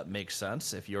stuff makes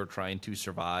sense if you're trying to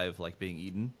survive, like being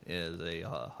eaten as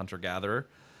a hunter-gatherer.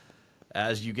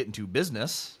 As you get into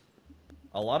business,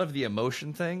 a lot of the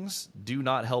emotion things do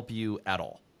not help you at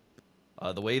all.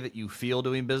 The way that you feel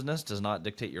doing business does not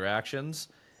dictate your actions.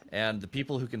 And the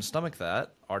people who can stomach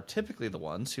that are typically the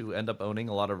ones who end up owning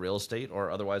a lot of real estate or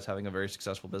otherwise having a very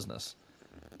successful business.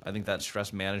 I think that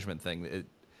stress management thing,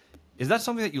 is that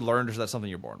something that you learned, or is that something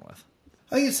you're born with?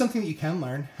 I think it's something that you can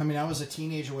learn. I mean, I was a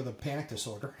teenager with a panic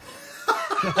disorder.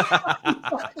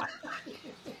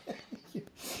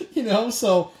 You know,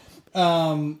 so you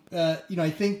know,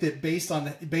 I think that based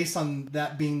on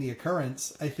that being the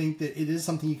occurrence, I think that it is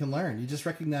something you can learn. You just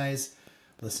recognize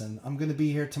listen, I'm going to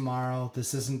be here tomorrow.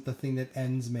 This isn't the thing that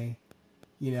ends me.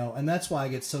 You know, and that's why I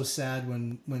get so sad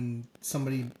when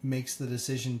somebody makes the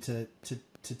decision to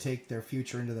take their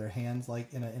future into their hands,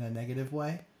 like in a negative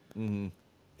way. Mm-hmm.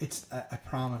 I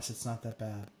promise it's not that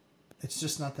bad. It's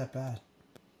just not that bad.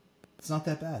 It's not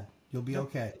that bad. You'll be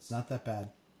okay. It's not that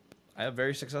bad. I have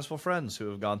very successful friends who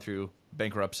have gone through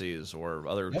bankruptcies or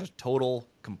other just total,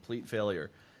 complete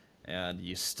failure. And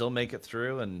you still make it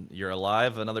through, and you're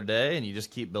alive another day, and you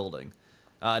just keep building.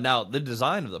 Now, the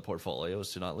design of the portfolio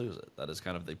is to not lose it. That is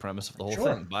kind of the premise of the whole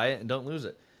thing. Buy it and don't lose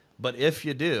it. But if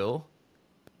you do,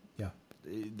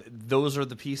 those are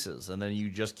the pieces, and then you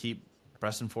just keep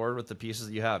pressing forward with the pieces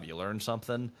that you have. You learn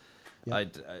something.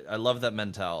 I love that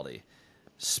mentality.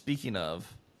 Speaking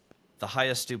of the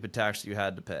highest stupid tax that you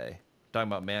had to pay, talking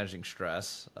about managing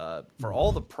stress, for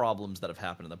all the problems that have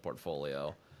happened in the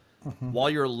portfolio, while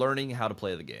you're learning how to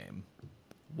play the game,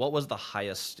 what was the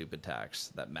highest stupid tax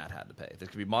that Matt had to pay? It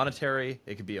could be monetary,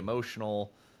 it could be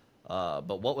emotional,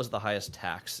 but what was the highest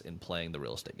tax in playing the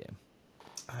real estate game?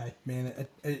 Man,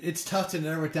 it's tough to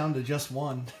narrow it down to just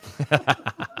one.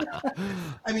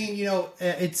 I mean,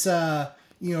 it's not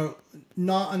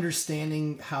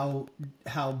understanding how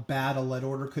bad a lead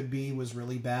order could be was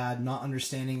really bad. Not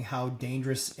understanding how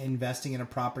dangerous investing in a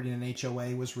property in an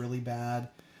HOA was really bad.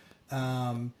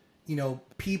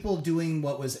 People doing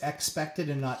what was expected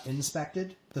and not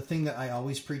inspected. The thing that I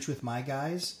always preach with my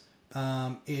guys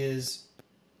is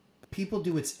people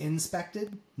do what's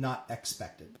inspected, not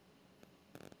expected.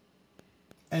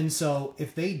 And so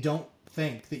if they don't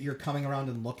think that you're coming around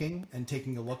and looking and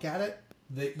taking a look at it,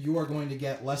 that you are going to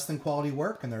get less than quality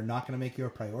work and they're not going to make you a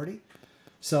priority.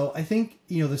 So I think,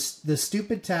 the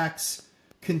stupid tax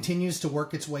continues to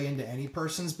work its way into any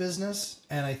person's business.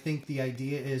 And I think the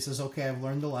idea is okay, I've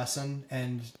learned the lesson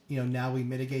and, now we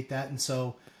mitigate that. And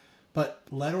so, but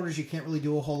lead orders, you can't really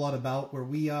do a whole lot about where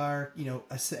we are.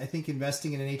 I think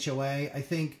investing in an HOA, I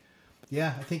think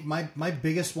my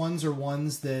biggest ones are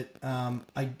ones that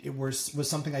it was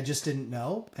something I just didn't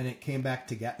know, and it came back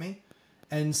to get me.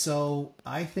 And so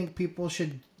I think people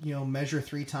should, measure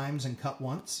 3 times and cut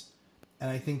once. And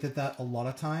I think that a lot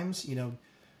of times,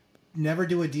 never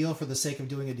do a deal for the sake of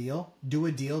doing a deal. Do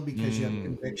a deal because you have a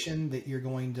conviction that you're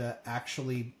going to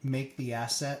actually make the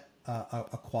asset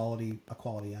a quality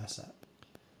asset.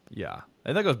 Yeah.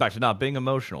 And that goes back to not being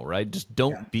emotional, right? Just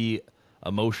don't be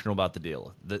emotional about the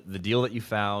deal. The deal that you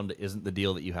found isn't the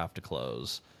deal that you have to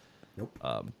close. Nope.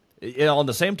 On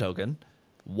the same token,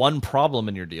 one problem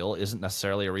in your deal isn't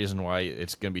necessarily a reason why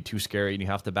it's going to be too scary and you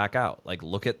have to back out. Like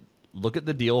look at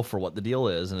the deal for what the deal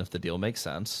is, and if the deal makes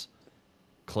sense,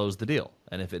 close the deal.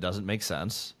 And if it doesn't make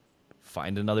sense,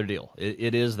 find another deal.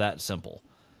 It is that simple.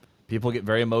 People get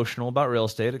very emotional about real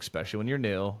estate, especially when you're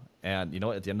new. And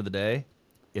at the end of the day,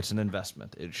 it's an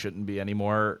investment. It shouldn't be any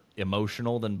more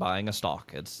emotional than buying a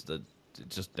stock. It's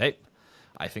just, hey,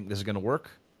 I think this is going to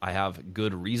work. I have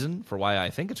good reason for why I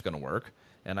think it's going to work,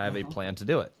 and I have a plan to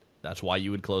do it. That's why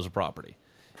you would close a property.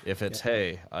 If it's,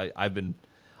 hey,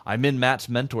 I'm in Matt's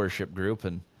mentorship group,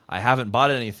 and I haven't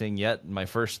bought anything yet in my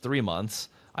first 3 months,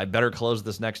 I better close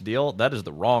this next deal. That is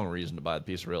the wrong reason to buy a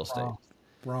piece of real estate.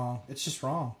 Wrong. It's just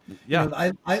wrong.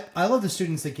 Yeah. I love the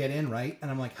students that get in, right? And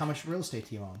I'm like, how much real estate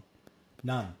do you own?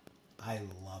 None. I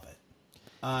love it.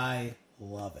 I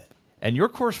love it. And your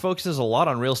course focuses a lot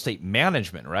on real estate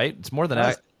management, right? It's more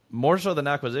so than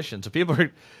acquisition. So people who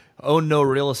own no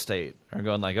real estate are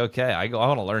going like, okay, I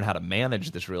want to learn how to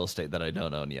manage this real estate that I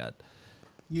don't own yet.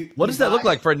 What does that look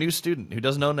like for a new student who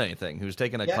doesn't own anything, who's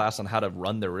taking a class on how to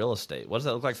run their real estate? What does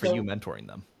that look like for you mentoring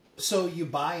them? So you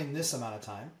buy in this amount of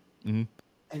time,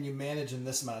 and you manage in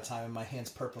this amount of time, and my hand's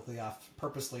purposely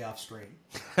off screen,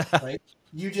 right?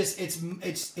 It's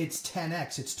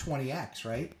 10x, it's 20x,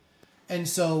 right? And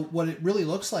so what it really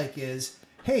looks like is,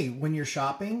 hey, when you're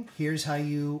shopping, here's how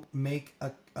you make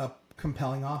a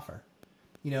compelling offer.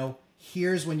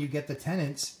 Here's when you get the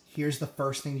tenants. Here's the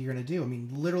first thing you're going to do. I mean,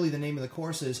 literally the name of the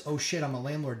course is, oh shit, I'm a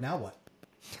landlord. Now what?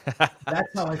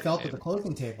 That's how I felt at the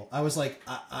closing table. I was like,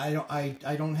 I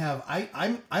don't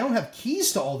have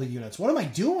keys to all the units. What am I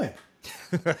doing?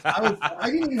 I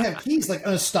didn't even have keys. Like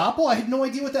an estoppel, I had no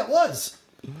idea what that was.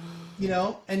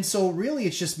 And so really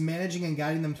it's just managing and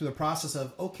guiding them through the process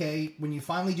of, okay, when you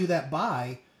finally do that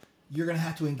buy, you're going to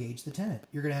have to engage the tenant.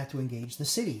 You're going to have to engage the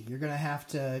city. You're going to have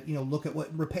to, look at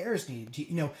what repairs need.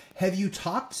 Have you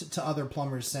talked to other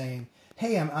plumbers saying,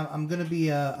 hey, I'm going to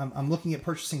be, I'm looking at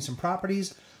purchasing some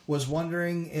properties. Was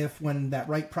wondering if when that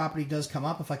right property does come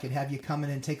up, if I could have you come in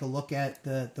and take a look at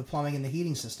the plumbing and the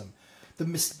heating system.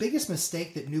 The biggest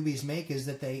mistake that newbies make is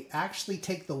that they actually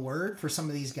take the word for some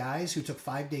of these guys who took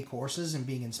 5-day courses and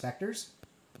being inspectors.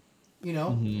 You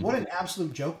know, what an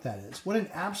absolute joke that is. What an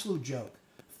absolute joke.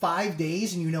 5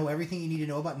 days and you know everything you need to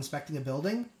know about inspecting a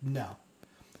building? No.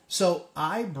 So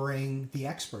I bring the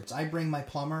experts. I bring my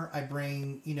plumber. I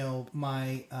bring, you know,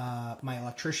 my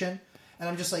electrician. And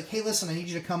I'm just like, hey, listen, I need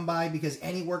you to come by because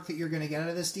any work that you're going to get out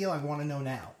of this deal, I want to know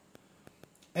now.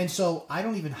 And so I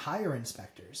don't even hire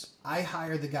inspectors. I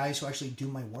hire the guys who actually do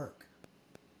my work.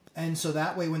 And so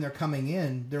that way when they're coming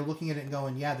in, they're looking at it and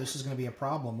going, yeah, this is going to be a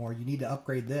problem, or you need to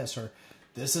upgrade this, or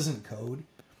this isn't code.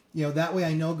 You know, that way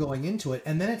I know going into it.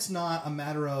 And then it's not a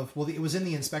matter of, well, it was in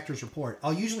the inspector's report.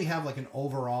 I'll usually have like an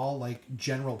overall, like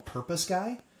general purpose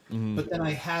guy. But then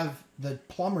I have the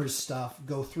plumber's stuff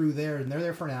go through there, and they're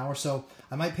there for an hour. So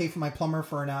I might pay for my plumber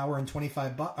for an hour and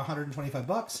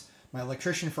 $125, my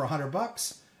electrician for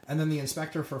 $100, and then the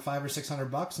inspector for $500 or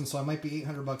 $600. And so I might be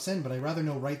 $800 in, but I'd rather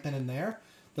know right then and there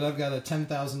that I've got a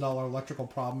 $10,000 electrical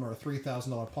problem or a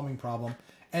 $3,000 plumbing problem.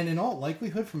 And in all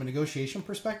likelihood, from a negotiation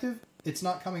perspective, it's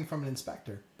not coming from an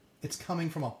inspector. It's coming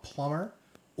from a plumber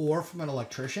or from an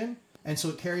electrician. And so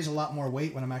it carries a lot more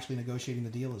weight when I'm actually negotiating the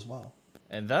deal as well.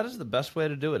 And that is the best way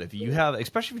to do it. If you have,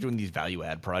 especially if you're doing these value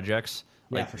add projects,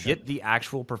 like for sure. Get the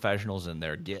actual professionals in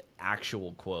there, get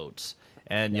actual quotes.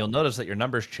 And you'll notice that your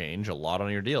numbers change a lot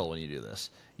on your deal when you do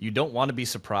this. You don't want to be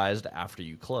surprised after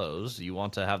you close. You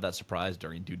want to have that surprise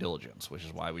during due diligence, which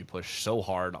is why we push so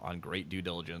hard on great due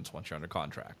diligence once you're under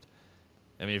contract.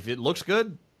 I mean, if it looks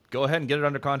good, go ahead and get it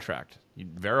under contract. You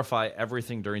verify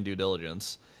everything during due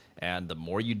diligence, and the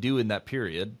more you do in that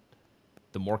period,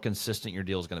 the more consistent your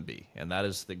deal is going to be. And that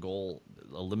is the goal.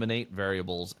 Eliminate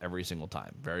variables every single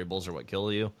time. Variables are what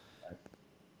kill you.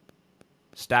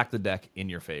 Stack the deck in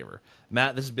your favor.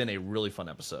 Matt, this has been a really fun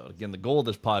episode. Again, the goal of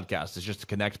this podcast is just to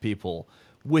connect people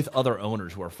with other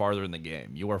owners who are farther in the game.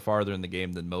 You are farther in the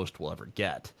game than most will ever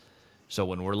get. So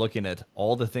when we're looking at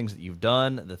all the things that you've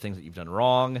done, the things that you've done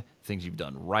wrong, things you've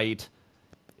done right,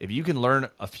 if you can learn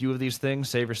a few of these things,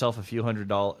 save yourself a few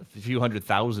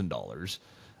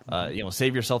 $100,000,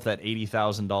 save yourself that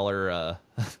 $80,000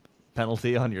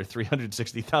 penalty on your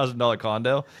 $360,000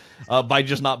 condo by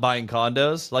just not buying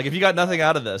condos. Like if you got nothing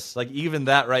out of this, like even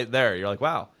that right there, you're like,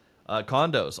 wow,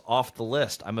 condos off the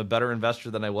list. I'm a better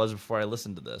investor than I was before I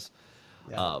listened to this.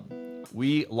 Yeah.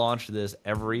 We launch this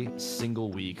every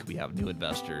single week. We have new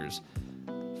investors.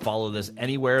 Follow this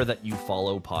anywhere that you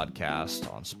follow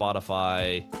podcasts, on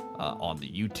Spotify, on the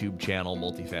YouTube channel,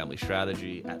 Multifamily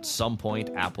Strategy. At some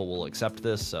point, Apple will accept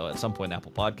this, so at some point,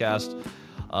 Apple Podcast.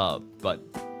 But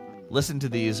listen to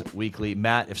these weekly.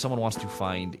 Matt, if someone wants to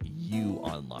find you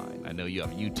online, I know you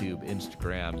have YouTube,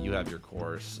 Instagram, you have your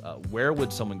course. Where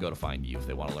would someone go to find you if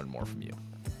they want to learn more from you?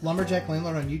 Lumberjack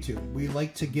Landlord on YouTube. We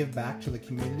like to give back to the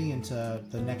community and to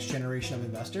the next generation of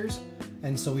investors.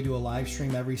 And so we do a live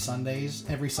stream every Sunday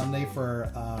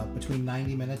for between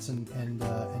 90 minutes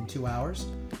and 2 hours.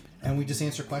 And we just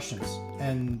answer questions.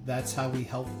 And that's how we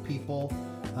help people.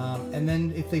 And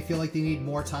then if they feel like they need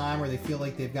more time or they feel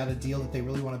like they've got a deal that they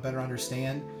really want to better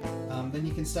understand, then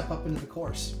you can step up into the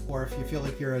course. Or if you feel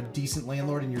like you're a decent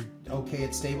landlord and you're okay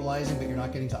at stabilizing, but you're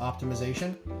not getting to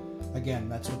optimization, again,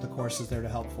 that's what the course is there to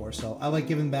help for. So I like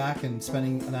giving back and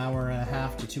spending an hour and a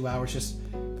half to 2 hours just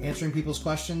answering people's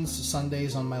questions.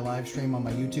 Sundays on my live stream on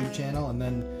my YouTube channel, and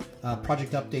then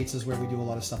project updates is where we do a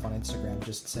lot of stuff on Instagram,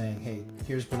 just saying, hey,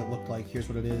 here's what it looked like, here's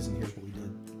what it is, and here's what we did.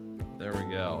 There we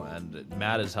go. And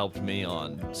Matt has helped me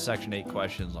on Section 8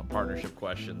 questions, on partnership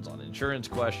questions, on insurance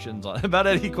questions, on about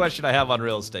any question I have on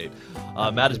real estate.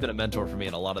 Matt has been a mentor for me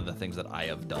in a lot of the things that I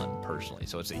have done personally.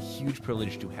 So it's a huge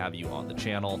privilege to have you on the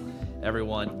channel.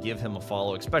 Everyone, give him a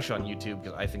follow, especially on YouTube,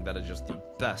 because I think that is just the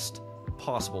best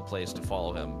possible place to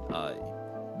follow him.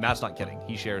 Matt's not kidding.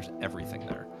 He shares everything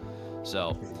there.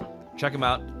 So check him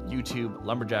out, YouTube,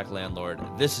 Lumberjack Landlord.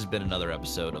 This has been another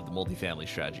episode of the Multifamily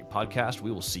Strategy Podcast.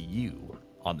 We will see you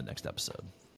on the next episode.